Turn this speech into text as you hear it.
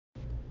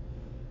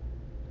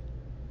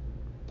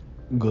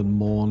Good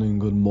morning,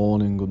 good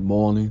morning, good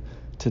morning.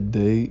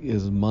 Today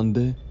is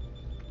Monday,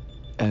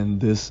 and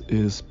this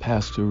is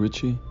Pastor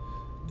Richie.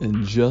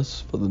 And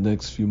just for the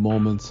next few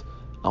moments,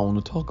 I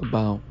want to talk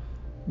about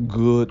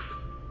good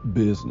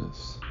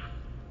business.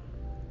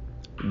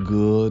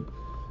 Good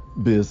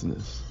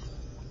business.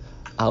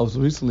 I was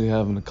recently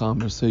having a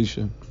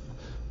conversation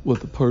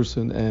with a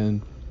person,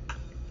 and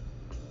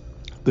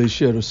they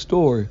shared a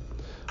story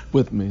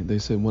with me. They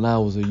said, when I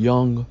was a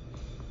young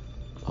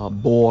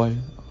boy,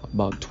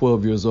 about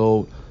 12 years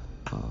old,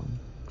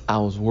 I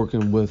was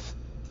working with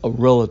a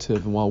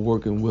relative, and while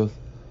working with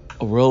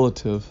a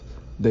relative,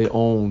 they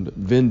owned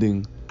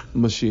vending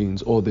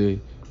machines, or they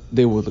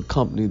were the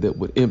company that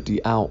would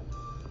empty out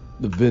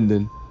the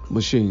vending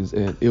machines,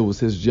 and it was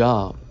his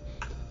job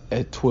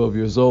at 12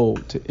 years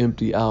old to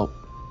empty out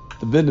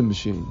the vending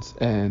machines.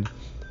 And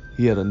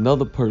he had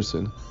another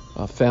person,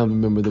 a family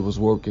member that was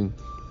working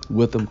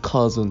with him,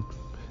 cousin,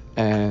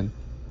 and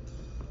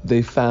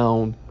they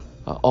found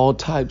all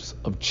types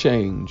of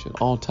change and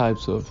all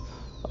types of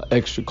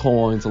extra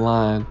coins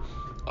lying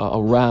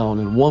around.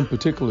 And one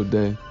particular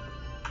day,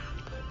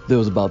 there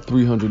was about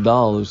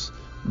 $300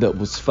 that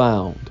was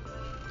found.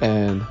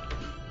 And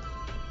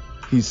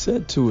he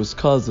said to his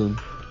cousin,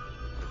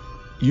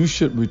 "You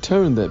should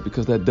return that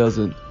because that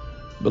doesn't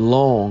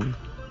belong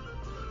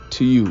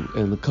to you."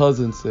 And the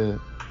cousin said,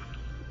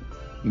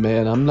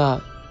 "Man, I'm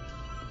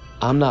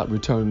not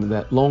returning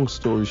that." Long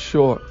story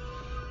short,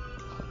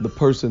 the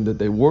person that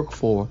they work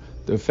for,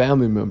 their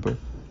family member,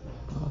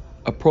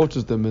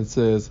 approaches them and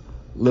says,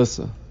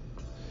 "Listen,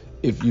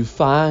 if you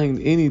find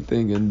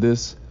anything in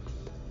this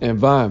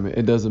environment,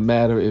 it doesn't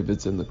matter if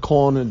it's in the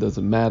corner, it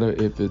doesn't matter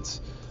if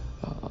it's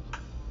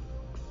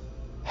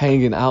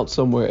hanging out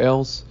somewhere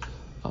else,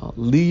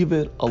 leave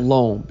it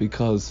alone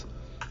because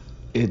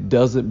it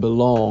doesn't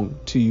belong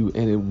to you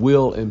and it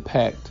will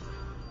impact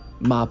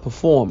my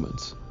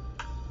performance."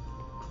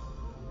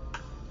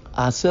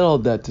 I said all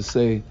that to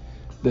say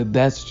that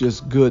that's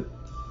just good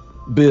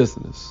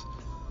business,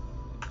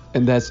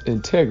 and that's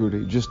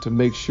integrity, just to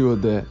make sure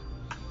that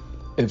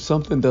if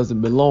something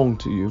doesn't belong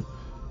to you,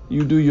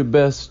 you do your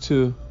best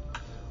to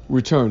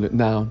return it.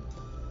 Now,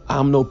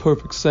 I'm no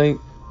perfect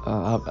saint.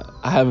 I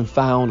haven't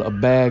found a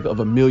bag of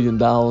 $1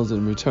 million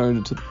and returned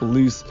it to the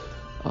police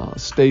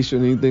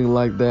station or anything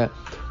like that,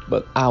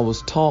 but I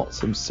was taught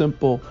some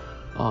simple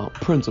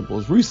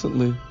principles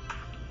recently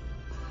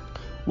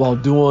while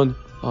doing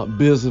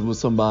business with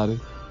somebody.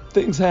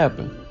 Things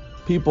happen.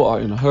 People are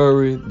in a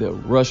hurry. They're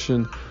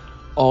rushing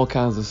all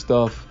kinds of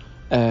stuff.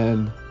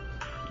 And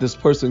this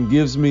person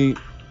gives me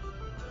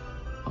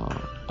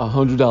a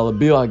 $100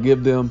 bill. I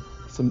give them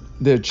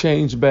their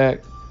change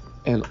back,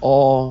 and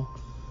all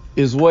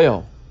is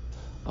well.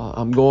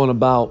 I'm going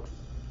about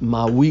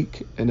my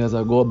week. And as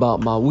I go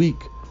about my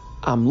week,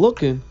 I'm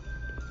looking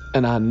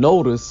and I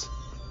notice,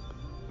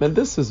 man,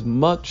 this is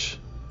much.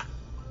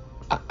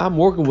 I'm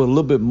working with a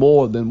little bit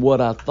more than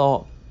what I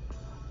thought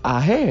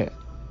I had.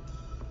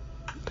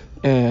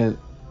 And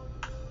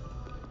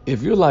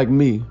if you're like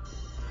me,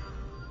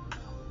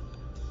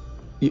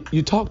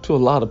 you talk to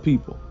a lot of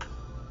people.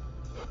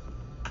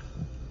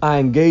 I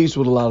engage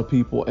with a lot of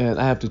people, and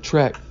I have to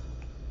track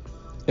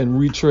and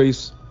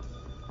retrace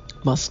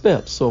my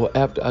steps. So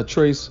after I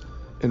trace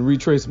and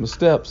retrace my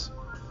steps,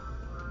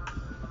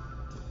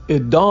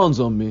 it dawns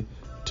on me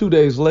 2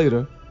 days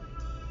later,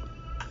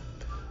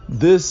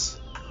 this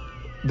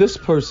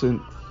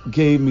person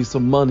gave me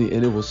some money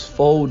and it was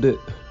folded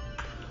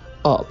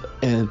up,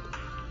 and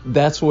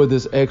that's where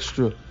this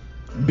extra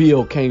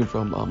bill came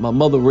from. My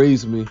mother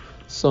raised me,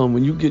 son,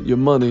 when you get your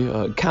money,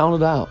 count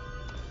it out.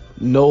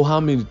 Know how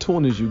many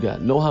 20s you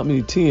got. Know how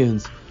many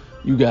 10s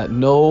you got.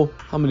 Know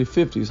how many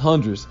 50s,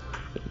 100s.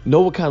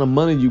 Know what kind of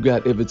money you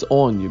got if it's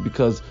on you,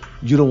 because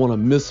you don't want to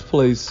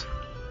misplace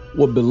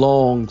what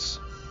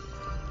belongs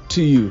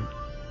to you.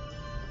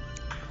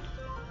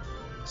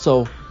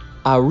 So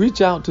I reach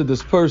out to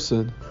this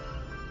person,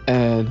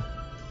 and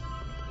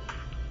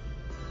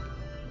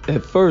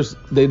at first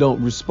they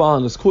don't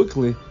respond as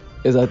quickly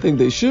as I think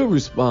they should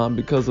respond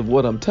because of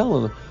what I'm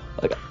telling them.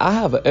 Like, I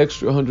have an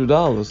extra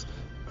 $100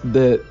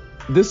 that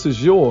this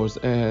is yours,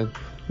 and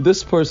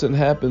this person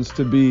happens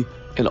to be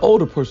an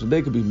older person.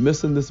 They could be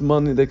missing this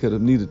money. They could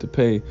have needed to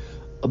pay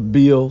a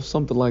bill,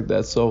 something like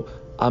that. So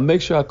I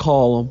make sure I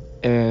call them,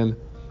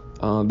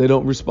 and they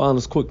don't respond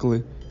as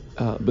quickly,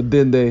 but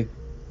then they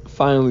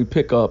finally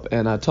pick up,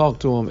 and I talk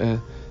to them,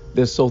 and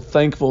they're so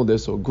thankful, they're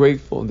so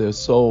grateful, they're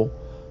so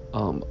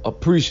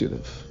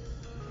appreciative.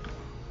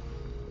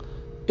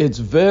 It's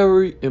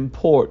very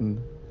important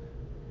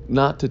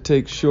not to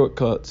take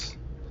shortcuts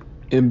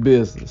in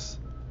business.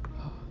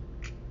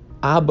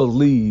 I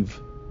believe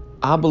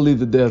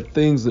that there are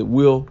things that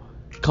will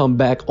come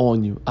back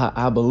on you.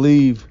 I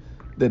believe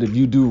that if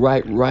you do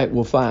right, right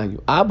will find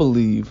you. I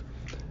believe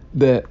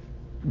that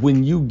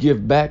when you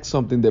give back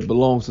something that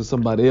belongs to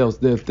somebody else,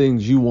 there are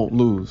things you won't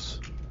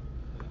lose.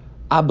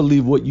 I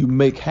believe what you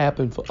make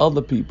happen for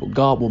other people,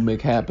 God will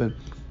make happen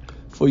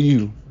for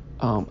you.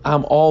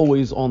 I'm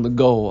always on the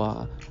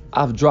go.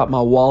 I've dropped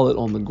my wallet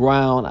on the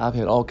ground. I've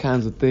had all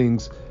kinds of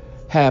things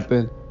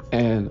happen,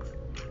 and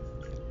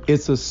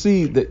it's a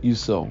seed that you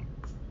sow,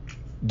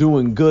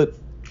 doing good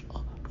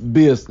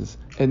business,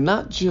 and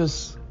not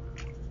just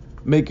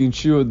making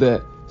sure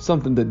that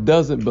something that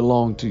doesn't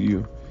belong to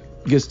you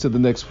gets to the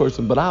next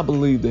person. But I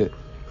believe that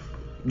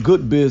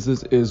good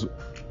business is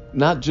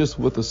not just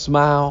with a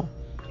smile,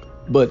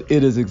 but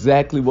it is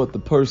exactly what the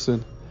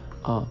person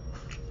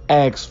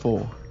asks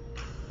for.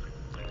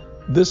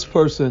 This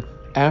person,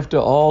 after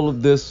all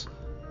of this,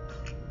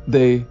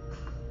 they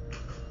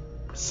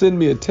send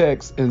me a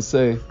text and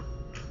say,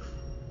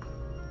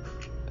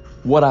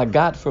 what I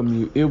got from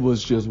you, it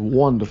was just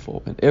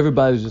wonderful. And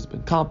everybody's just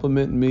been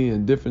complimenting me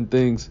and different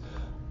things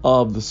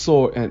of the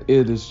sort. And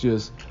it is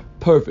just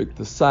perfect.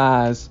 The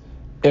size,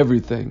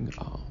 everything.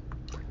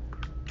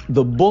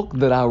 The book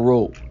that I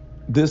wrote,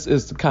 This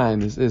is the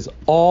Kindness, is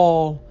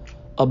all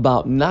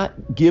about not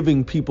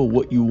giving people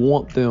what you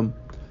want them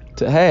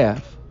to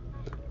have,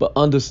 but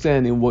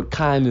understanding what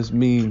kindness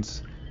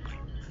means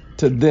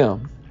to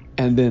them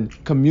and then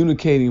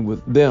communicating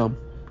with them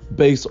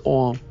based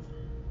on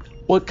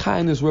what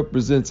kindness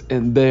represents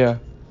in their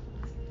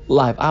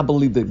life. I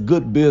believe that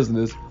good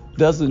business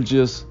doesn't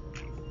just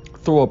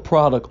throw a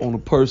product on a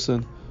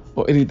person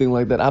or anything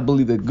like that. I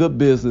believe that good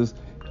business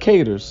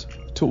caters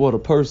to what a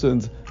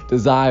person's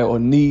desire or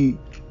need.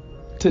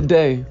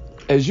 Today,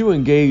 as you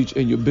engage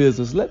in your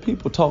business, let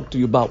people talk to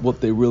you about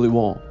what they really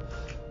want.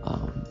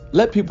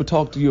 Let people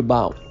talk to you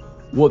about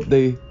what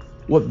they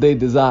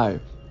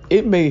desire.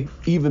 It may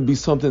even be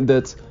something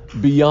that's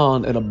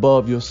beyond and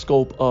above your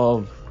scope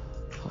of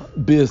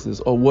business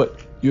or what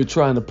you're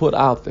trying to put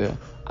out there.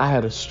 I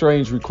had a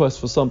strange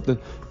request for something.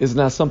 It's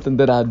not something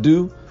that I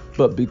do,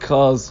 but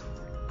because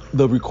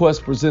the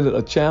request presented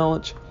a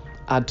challenge,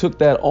 I took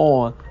that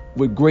on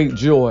with great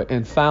joy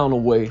and found a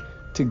way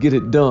to get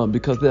it done,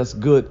 because that's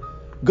good.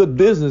 Good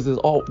business is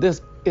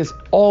it's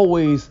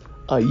always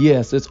a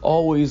yes. It's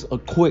always a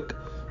quick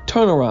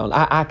turnaround.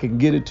 I can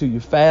get it to you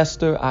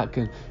faster. I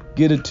can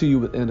get it to you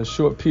within a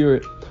short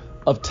period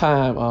of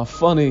time.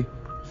 Funny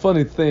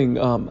thing.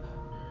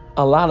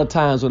 A lot of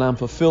times when I'm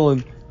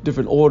fulfilling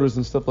different orders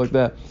and stuff like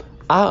that,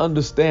 I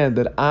understand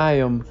that I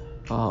am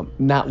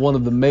not one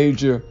of the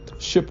major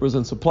shippers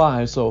and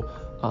suppliers. So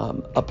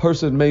a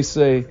person may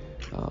say,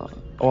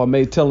 or I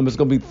may tell them it's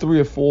going to be 3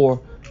 or 4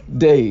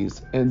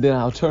 days, and then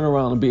I'll turn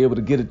around and be able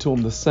to get it to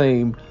them the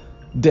same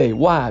day.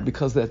 Why?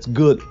 Because that's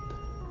good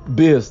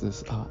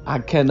business. I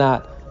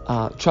cannot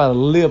try to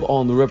live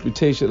on the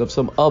reputation of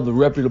some other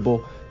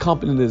reputable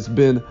company that's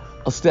been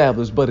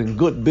established. But in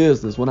good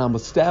business, when I'm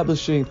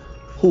establishing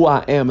who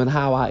I am and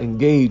how I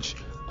engage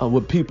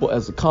with people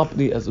as a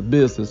company, as a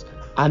business,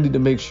 I need to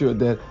make sure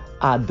that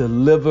I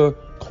deliver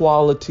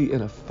quality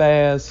in a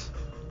fast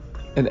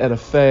and at a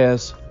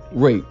fast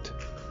rate.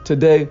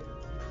 Today,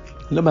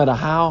 no matter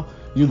how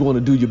you're going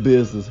to do your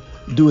business,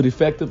 do it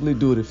effectively,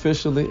 do it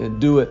efficiently, and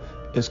do it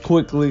as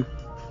quickly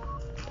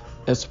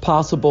as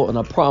possible. And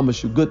I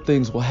promise you, good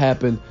things will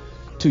happen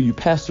to you.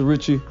 Pastor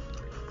Richie,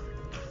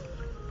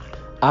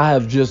 I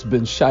have just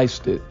been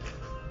shysted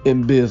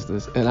in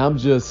business, and I'm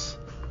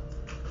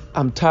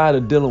tired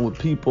of dealing with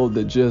people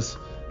that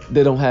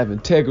they don't have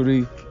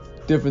integrity,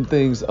 different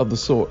things of the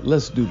sort.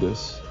 Let's do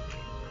this.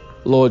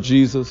 Lord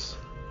Jesus,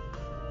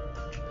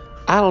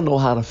 I don't know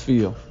how to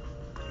feel.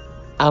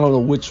 I don't know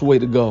which way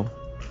to go.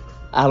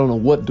 I don't know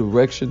what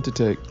direction to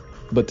take.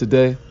 But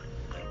today,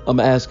 I'm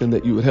asking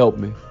that you would help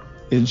me.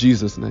 In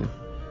Jesus' name.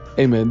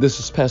 Amen. This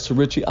is Pastor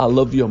Richie. I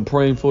love you. I'm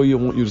praying for you.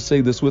 I want you to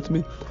say this with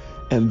me.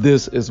 And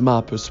this is my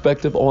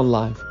perspective on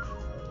life.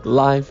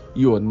 Life,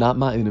 you are not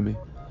my enemy.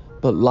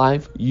 But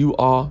life, you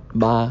are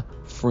my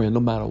friend.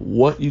 No matter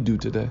what you do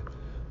today,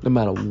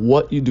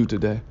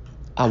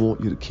 I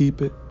want you to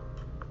keep it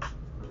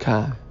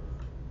kind.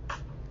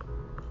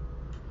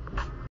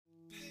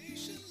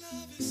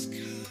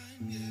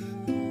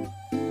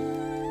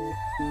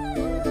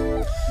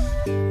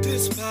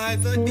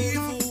 Despite the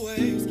evil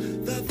ways,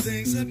 the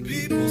things that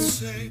people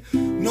say,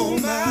 no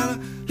matter,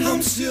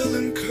 I'm still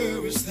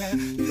encouraged that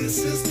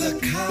this is the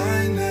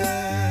kindness.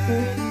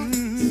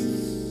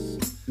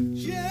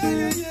 Yeah.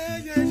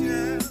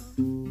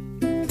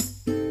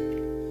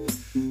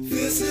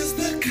 This is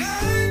the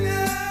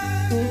kindness.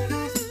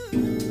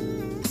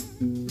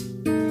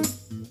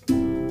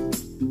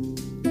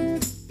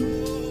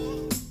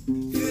 Oh,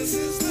 this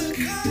is the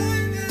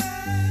kindness.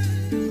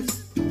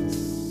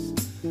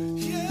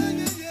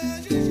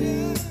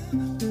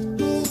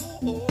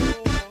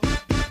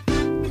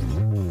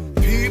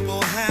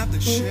 People have the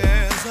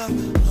shares of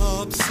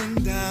ups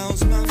and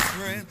downs, my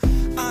friend.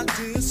 Our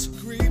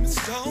disagreements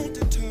don't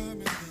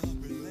determine